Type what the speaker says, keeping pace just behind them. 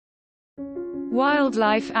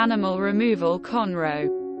Wildlife animal removal Conroe.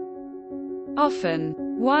 Often,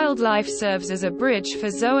 wildlife serves as a bridge for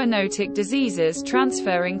zoonotic diseases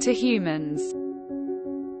transferring to humans.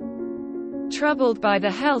 Troubled by the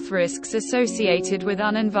health risks associated with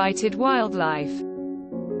uninvited wildlife.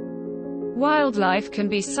 Wildlife can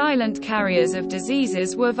be silent carriers of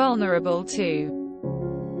diseases we're vulnerable to.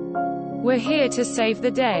 We're here to save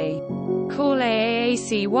the day. Call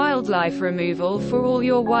AAAC Wildlife Removal for all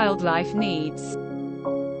your wildlife needs.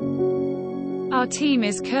 Our team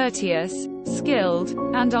is courteous, skilled,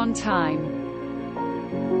 and on time.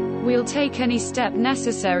 We'll take any step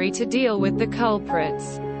necessary to deal with the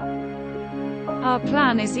culprits. Our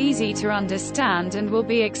plan is easy to understand and will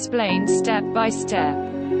be explained step by step.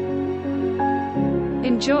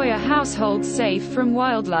 Enjoy a household safe from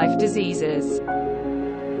wildlife diseases.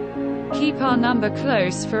 Keep our number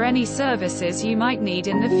close for any services you might need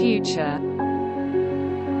in the future.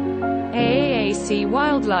 AAAC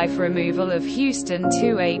Wildlife Removal of Houston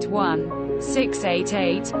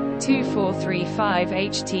 281-688-2435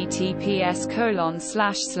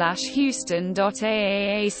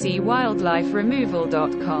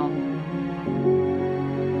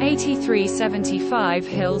 https://houston.aacwildliferemoval.com 8375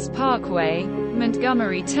 Hills Parkway,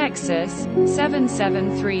 Montgomery, Texas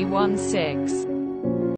 77316